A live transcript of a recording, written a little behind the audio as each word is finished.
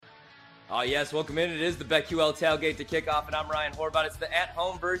Oh, yes. Welcome in. It is the BetQL Tailgate to Kickoff, and I'm Ryan Horvath. It's the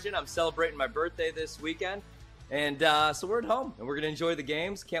at-home version. I'm celebrating my birthday this weekend, and so we're at home, and we're going to enjoy the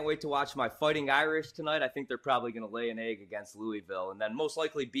games. Can't wait to watch my Fighting Irish tonight. I think they're probably going to lay an egg against Louisville, and then most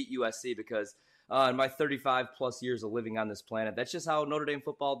likely beat USC because in my 35-plus years of living on this planet, that's just how Notre Dame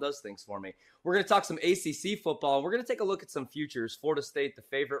football does things for me. We're going to talk some ACC football, and we're going to take a look at some futures. Florida State, the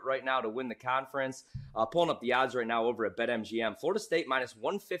favorite right now to win the conference. Pulling up the odds right now over at BetMGM. Florida State minus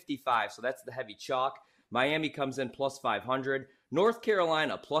 155, so that's the heavy chalk. Miami comes in plus 500. North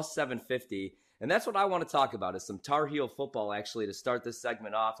Carolina plus 750. And that's what I want to talk about is some Tar Heel football, actually, to start this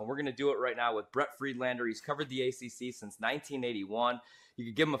segment off. And we're going to do it right now with Brett Friedlander. He's covered the ACC since 1981. You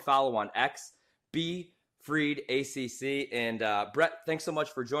can give him a follow on X. Freed ACC. And Brett, thanks so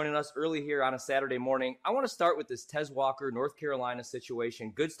much for joining us early here on a Saturday morning. I want to start with this Tez Walker, North Carolina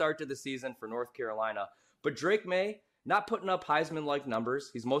situation. Good start to the season for North Carolina. But Drake May, not putting up Heisman-like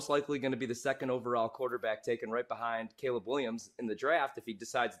numbers. He's most likely going to be the second overall quarterback taken right behind Caleb Williams in the draft if he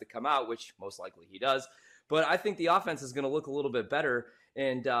decides to come out, which most likely he does. But I think the offense is going to look a little bit better.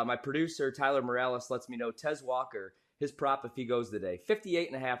 And my producer, Tyler Morales, lets me know Tez Walker, his prop if he goes today,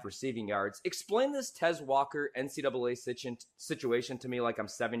 58.5 receiving yards. Explain this Tez Walker NCAA situation to me like I'm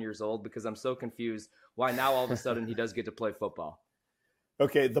 7 years old because I'm so confused why now all of a sudden he does get to play football.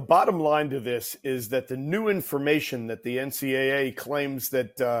 Okay, the bottom line to this is that the new information that the NCAA claims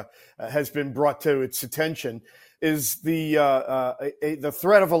that has been brought to its attention is the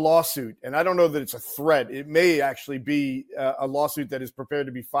threat of a lawsuit. And I don't know that it's a threat. It may actually be a lawsuit that is prepared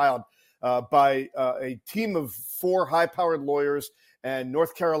to be filed by a team of 4 high-powered lawyers and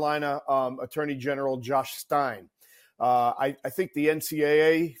North Carolina Attorney General Josh Stein. I think the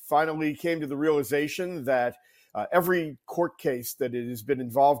NCAA finally came to the realization that every court case that it has been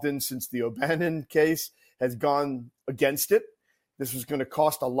involved in since the O'Bannon case has gone against it. This was going to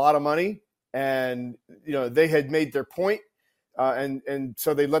cost a lot of money, and they had made their point. And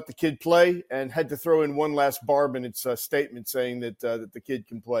so they let the kid play and had to throw in one last barb in its statement saying that the kid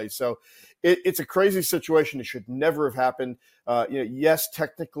can play. So it's a crazy situation. It should never have happened. Yes,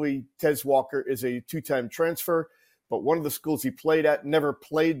 technically, Tez Walker is a 2-time transfer, but one of the schools he played at never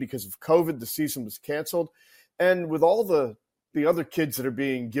played because of COVID. The season was canceled. And with all the other kids that are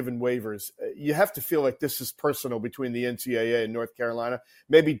being given waivers, you have to feel like this is personal between the NCAA and North Carolina,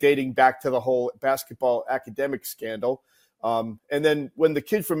 maybe dating back to the whole basketball academic scandal. And then when the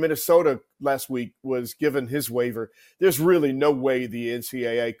kid from Minnesota last week was given his waiver, there's really no way the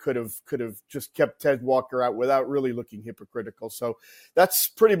NCAA could have just kept Ted Walker out without really looking hypocritical. So that's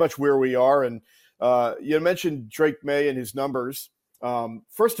pretty much where we are. And you mentioned Drake May and his numbers.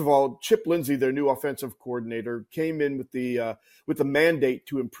 First of all, Chip Lindsey, their new offensive coordinator, came in with the mandate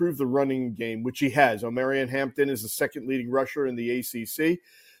to improve the running game, which he has. Omarion Hampton is the second leading rusher in the ACC.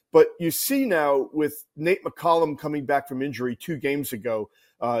 But you see now with Nate McCollum coming back from injury 2 games ago,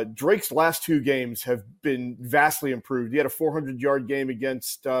 Drake's last 2 games have been vastly improved. He had a 400-yard game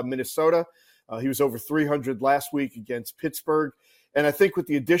against Minnesota. He was over 300 last week against Pittsburgh. And I think with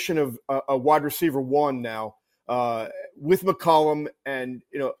the addition of a wide receiver 1 now, with McCollum, and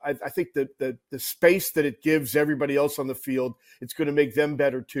I think that the space that it gives everybody else on the field, it's going to make them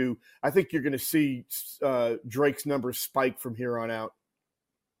better too. I think you're going to see Drake's numbers spike from here on out.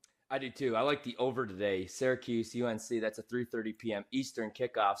 I do too. I like the over today. Syracuse, UNC, that's a 3:30 p.m. Eastern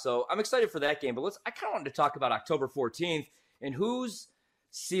kickoff. So I'm excited for that game. But I kind of wanted to talk about October 14th and whose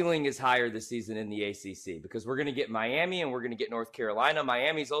ceiling is higher this season in the ACC, because we're going to get Miami and we're going to get North Carolina.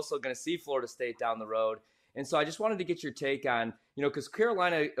 Miami's also going to see Florida State down the road. And so I just wanted to get your take on, because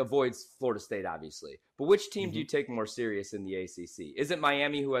Carolina avoids Florida State, obviously. But which team do you take more serious in the ACC? Is it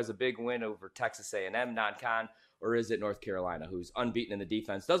Miami, who has a big win over Texas A&M, non-con, or is it North Carolina, who's unbeaten in the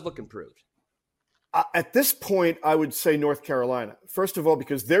defense, does look improved? At this point, I would say North Carolina. First of all,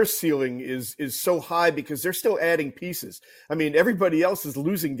 because their ceiling is so high because they're still adding pieces. I mean, everybody else is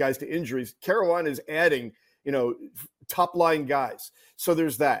losing guys to injuries. Carolina is adding, top-line guys. So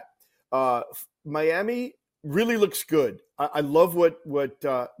there's that. Miami really looks good. I love what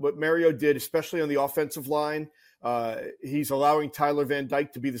Mario did, especially on the offensive line. He's allowing Tyler Van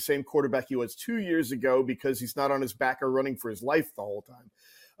Dyke to be the same quarterback he was 2 years ago because he's not on his back or running for his life the whole time.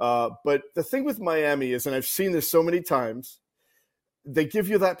 But the thing with Miami is, and I've seen this so many times, they give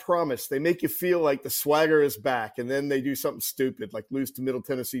you that promise. They make you feel like the swagger is back, and then they do something stupid like lose to Middle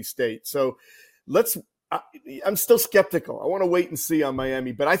Tennessee State. So I'm still skeptical. I want to wait and see on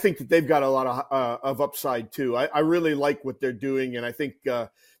Miami, but I think that they've got a lot of upside too. I really like what they're doing, and I think the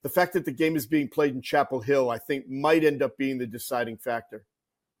fact that the game is being played in Chapel Hill, I think, might end up being the deciding factor.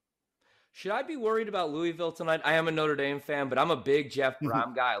 Should I be worried about Louisville tonight? I am a Notre Dame fan, but I'm a big Jeff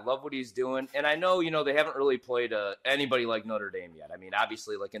Brom guy. I love what he's doing. And I know, they haven't really played anybody like Notre Dame yet. I mean,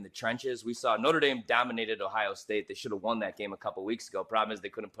 obviously, like in the trenches, we saw Notre Dame dominated Ohio State. They should have won that game a couple weeks ago. Problem is they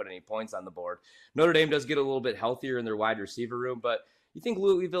couldn't put any points on the board. Notre Dame does get a little bit healthier in their wide receiver room, but you think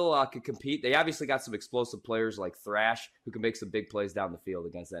Louisville could compete? They obviously got some explosive players like Thrash who can make some big plays down the field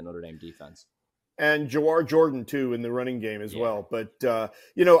against that Notre Dame defense. And Jawar Jordan, too, in the running game as well. But,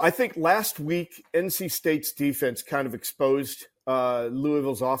 I think last week, NC State's defense kind of exposed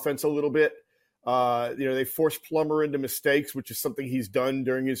Louisville's offense a little bit. They forced Plummer into mistakes, which is something he's done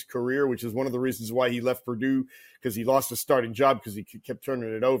during his career, which is one of the reasons why he left Purdue, because he lost his starting job because he kept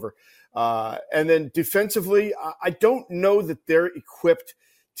turning it over. And then defensively, I don't know that they're equipped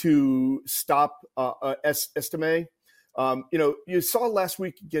to stop Estime. You saw last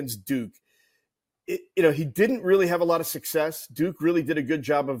week against Duke. He didn't really have a lot of success. Duke really did a good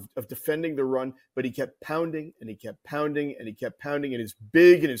job of defending the run, but he kept pounding and he kept pounding and he kept pounding. And as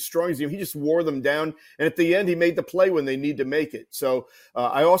big and as strong as he just wore them down. And at the end, he made the play when they need to make it. So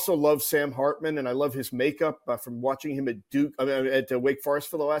I also love Sam Hartman, and I love his makeup from watching him at Wake Forest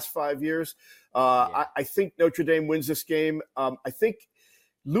for the last 5 years. I think Notre Dame wins this game. I think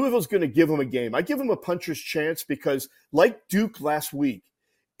Louisville's going to give him a game. I give him a puncher's chance because, like Duke last week,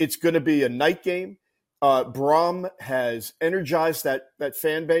 it's going to be a night game. Brom has energized that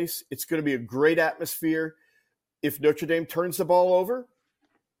fan base. It's going to be a great atmosphere. If Notre Dame turns the ball over,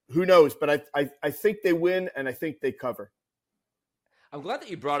 who knows? But I think they win, and I think they cover. I'm glad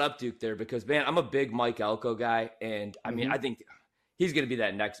that you brought up Duke there because, man, I'm a big Mike Elko guy. And, I mean, I think he's going to be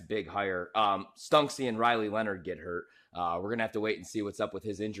that next big hire. Stunksy and Riley Leonard get hurt. We're going to have to wait and see what's up with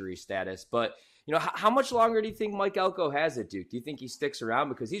his injury status. But, how much longer do you think Mike Elko has at Duke? Do you think he sticks around?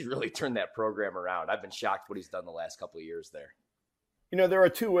 Because he's really turned that program around. I've been shocked what he's done the last couple of years there. There are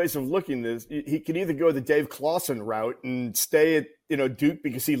two ways of looking at this. He can either go the Dave Clawson route and stay at, Duke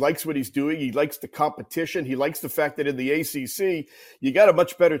because he likes what he's doing. He likes the competition. He likes the fact that in the ACC, you got a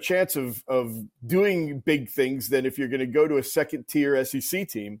much better chance of doing big things than if you're going to go to a second-tier SEC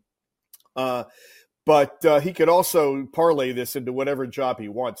team. But he could also parlay this into whatever job he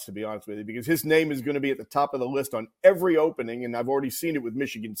wants, to be honest with you, because his name is going to be at the top of the list on every opening, and I've already seen it with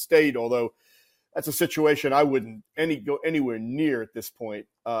Michigan State, although that's a situation I wouldn't go anywhere near at this point.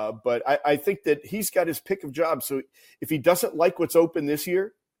 But I think that he's got his pick of jobs. So if he doesn't like what's open this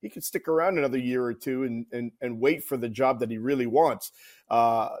year, he could stick around another year or two and wait for the job that he really wants.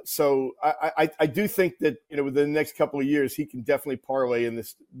 So I do think that, within the next couple of years, he can definitely parlay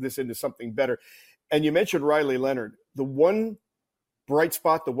this into something better. And you mentioned Riley Leonard. The one bright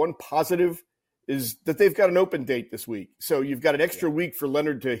spot, the one positive is that they've got an open date this week. So you've got an extra week for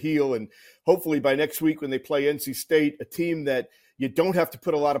Leonard to heal. And hopefully by next week when they play NC State, a team that you don't have to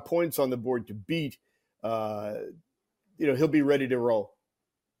put a lot of points on the board to beat, he'll be ready to roll.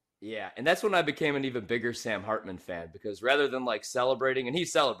 Yeah, and that's when I became an even bigger Sam Hartman fan because rather than celebrating, and he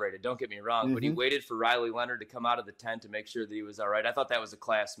celebrated, don't get me wrong, but he waited for Riley Leonard to come out of the tent to make sure that he was all right. I thought that was a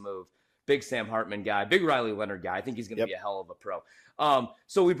class move. Big Sam Hartman guy, big Riley Leonard guy. I think he's going to be a hell of a pro.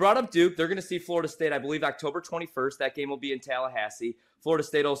 So we brought up Duke. They're going to see Florida State, I believe, October 21st. That game will be in Tallahassee. Florida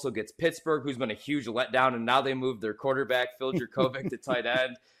State also gets Pittsburgh, who's been a huge letdown, and now they moved their quarterback, Phil Jurkovec, to tight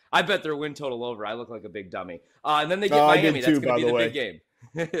end. I bet their win total over. I look like a big dummy. And then they get Miami. That's going to be the big game.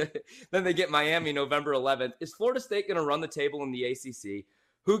 Then they get Miami November 11th. Is Florida State going to run the table in the ACC?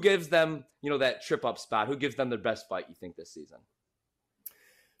 Who gives them, that trip-up spot? Who gives them their best fight, you think, this season?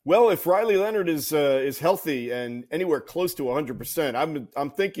 Well, if Riley Leonard is healthy and anywhere close to 100%,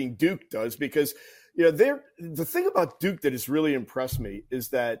 I'm thinking Duke does because the thing about Duke that has really impressed me is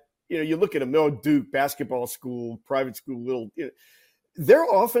that you look at a Duke basketball school, private school, their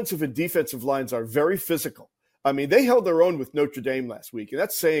offensive and defensive lines are very physical. I mean, they held their own with Notre Dame last week, and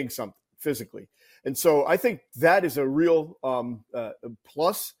that's saying something physically. And so I think that is a real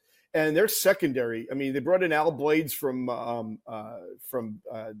plus. And their secondary, I mean, they brought in Al Blades from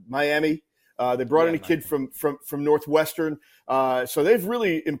Miami. They brought in a kid from Northwestern. So they've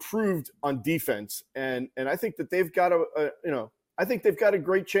really improved on defense, and I think that they've got a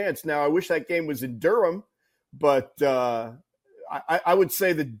great chance. Now, I wish that game was in Durham, but I would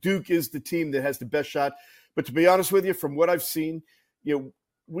say that Duke is the team that has the best shot. But to be honest with you, from what I've seen,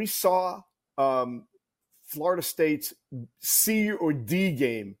 we saw Florida State's C or D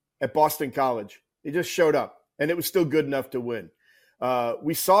game at Boston College. They just showed up, and it was still good enough to win.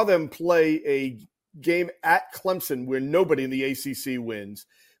 We saw them play a game at Clemson where nobody in the ACC wins.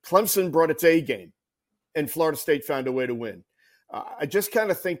 Clemson brought its A game, and Florida State found a way to win. I just kind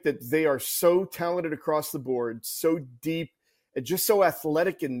of think that they are so talented across the board, so deep, and just so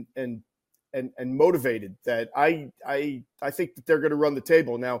athletic and and motivated that I think that they're going to run the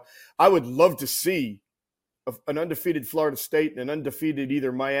table. Now, I would love to see an undefeated Florida State and an undefeated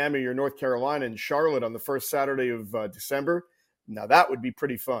either Miami or North Carolina and Charlotte on the first Saturday of December. Now, that would be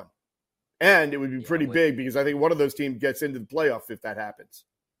pretty fun. And it would be pretty big because I think one of those teams gets into the playoff if that happens.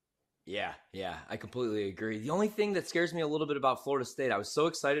 Yeah, I completely agree. The only thing that scares me a little bit about Florida State, I was so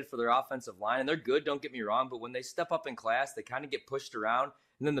excited for their offensive line, and they're good, don't get me wrong, but when they step up in class, they kind of get pushed around,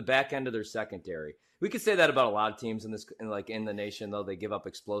 and then the back end of their secondary. We could say that about a lot of teams in the nation, though. They give up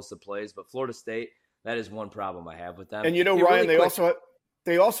explosive plays, but Florida State, that is one problem I have with them. And Ryan,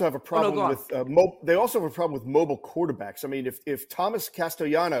 they also have a problem with mobile quarterbacks. I mean, if Thomas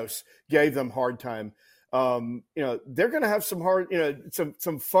Castellanos gave them hard time, they're going to have some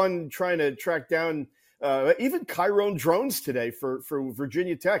some fun trying to track down even Tyrone Drones today for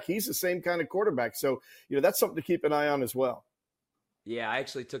Virginia Tech. He's the same kind of quarterback. So, that's something to keep an eye on as well. Yeah, I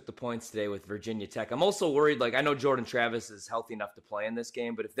actually took the points today with Virginia Tech. I'm also worried, I know Jordan Travis is healthy enough to play in this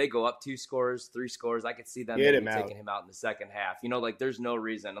game, but if they go up 2 scores, 3 scores, I could see them taking him out in the second half. There's no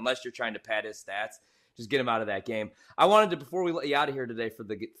reason, unless you're trying to pad his stats, just get him out of that game. I wanted to, before we let you out of here today for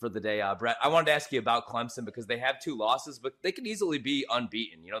the day, Brett, I wanted to ask you about Clemson because they have 2 losses, but they could easily be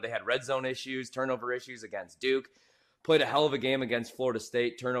unbeaten. They had red zone issues, turnover issues against Duke, played a hell of a game against Florida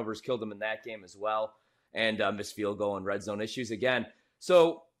State. Turnovers killed them in that game as well. And missed field goal and red zone issues again.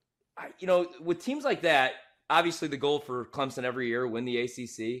 So, with teams like that, obviously the goal for Clemson every year, win the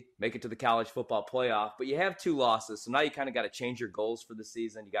ACC, make it to the college football playoff, but you have 2 losses. So now you kind of got to change your goals for the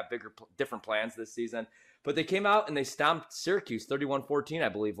season. You got different plans this season. But they came out and they stomped Syracuse 31-14, I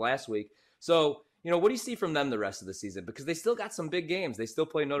believe, last week. So, what do you see from them the rest of the season? Because they still got some big games. They still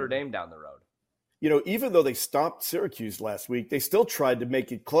play Notre Dame down the road. Even though they stopped Syracuse last week, they still tried to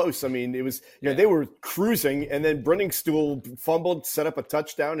make it close. I mean, it was, they were cruising, and then Brenningstool fumbled, set up a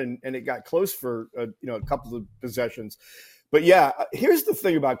touchdown, and it got close for, a couple of possessions. But, here's the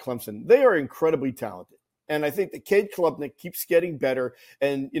thing about Clemson. They are incredibly talented. And I think that Cade Klubnik keeps getting better.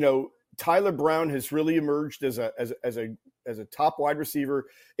 And, Tyler Brown has really emerged as a top wide receiver.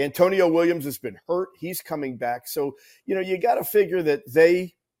 Antonio Williams has been hurt. He's coming back. So, you got to figure that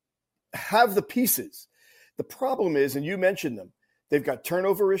they have the pieces. The problem is, and you mentioned them, they've got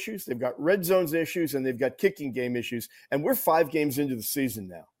turnover issues, they've got red zones issues, and they've got kicking game issues. And we're 5 games into the season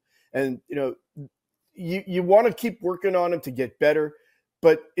now. And, you want to keep working on them to get better,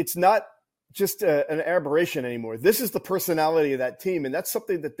 but it's not just an aberration anymore. This is the personality of that team, and that's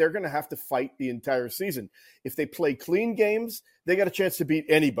something that they're going to have to fight the entire season. If they play clean games, they got a chance to beat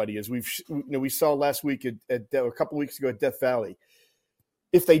anybody, as we saw last week a couple weeks ago at Death Valley.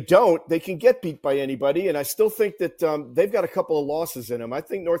 If they don't, they can get beat by anybody, and I still think that they've got a couple of losses in them. I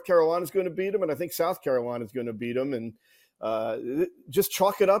think North Carolina is going to beat them, and I think South Carolina is going to beat them, and just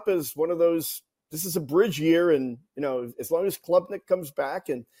chalk it up as one of those. This is a bridge year, and as long as Klubnik comes back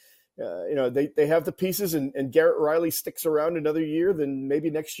and they have the pieces, and Garrett Riley sticks around another year, then maybe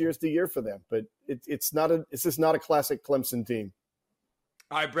next year's the year for them. But it's just not a classic Clemson team.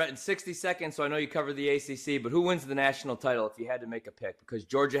 All right, Brett, in 60 seconds, so I know you covered the ACC, but who wins the national title if you had to make a pick? Because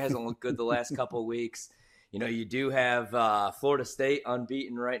Georgia hasn't looked good the last couple of weeks. You do have Florida State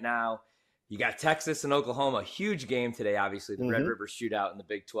unbeaten right now. You got Texas and Oklahoma. Huge game today, obviously, the Red River Shootout in the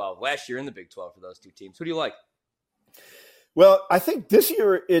Big 12. Last year in the Big 12 for those 2 teams. Who do you like? Well, I think this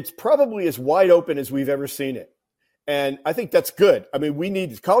year it's probably as wide open as we've ever seen it. And I think that's good. I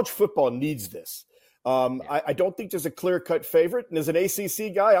mean, college football needs this. I don't think there's a clear-cut favorite. And as an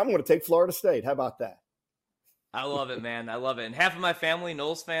ACC guy, I'm going to take Florida State. How about that? I love it, man. I love it. And half of my family,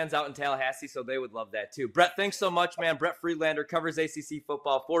 Knowles fans out in Tallahassee, so they would love that too. Brett, thanks so much, man. Brett Friedlander covers ACC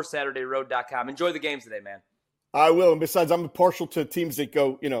football for SaturdayRoad.com. Enjoy the games today, man. I will. And besides, I'm partial to teams that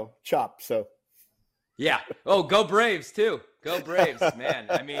go, chop. So. Yeah. Oh, go Braves too. Go Braves, man.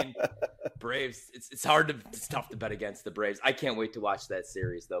 I mean, Braves. It's tough to bet against the Braves. I can't wait to watch that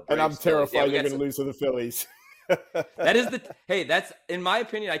series though. Braves, and I'm terrified they're going to lose to the Phillies. That's in my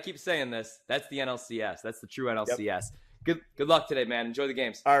opinion. I keep saying this. That's the NLCS. That's the true NLCS. Yep. Good luck today, man. Enjoy the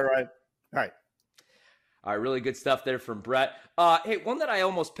games. All right. All right, really good stuff there from Brett. Hey, one that I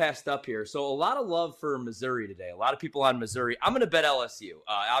almost passed up here. So a lot of love for Missouri today. A lot of people on Missouri. I'm going to bet LSU.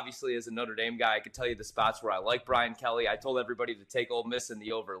 Obviously, as a Notre Dame guy, I can tell you the spots where I like Brian Kelly. I told everybody to take Ole Miss in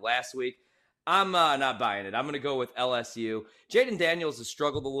the over last week. I'm not buying it. I'm going to go with LSU. Jaden Daniels has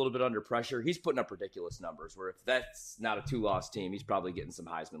struggled a little bit under pressure. He's putting up ridiculous numbers where if that's not a 2-loss team, he's probably getting some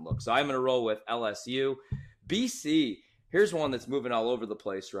Heisman looks. So I'm going to roll with LSU. BC. Here's one that's moving all over the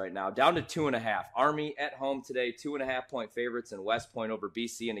place right now. Down to 2.5. Army at home today, 2.5-point favorites, and West Point over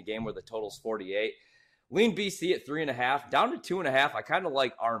BC in a game where the total's 48. Lean BC at 3.5, down to 2.5. I kind of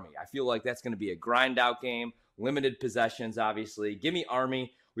like Army. I feel like that's going to be a grind out game, limited possessions, obviously. Give me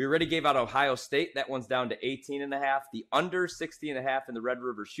Army. We already gave out Ohio State. That one's down to 18.5. The under 60.5 in the Red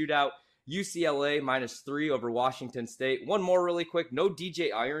River Shootout. UCLA -3 over Washington State. One more really quick. No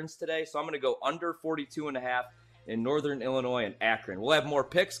DJ Irons today, so I'm going to go under 42.5 in Northern Illinois and Akron. We'll have more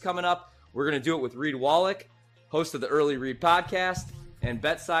picks coming up. We're going to do it with Reed Wallach, host of the Early Read podcast, and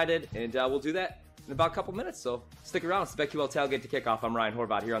BetSided, and we'll do that in about a couple minutes. So stick around. It's the BetQL Tailgate to Kickoff. I'm Ryan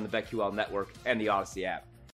Horvath here on the BetQL Network and the Odyssey app.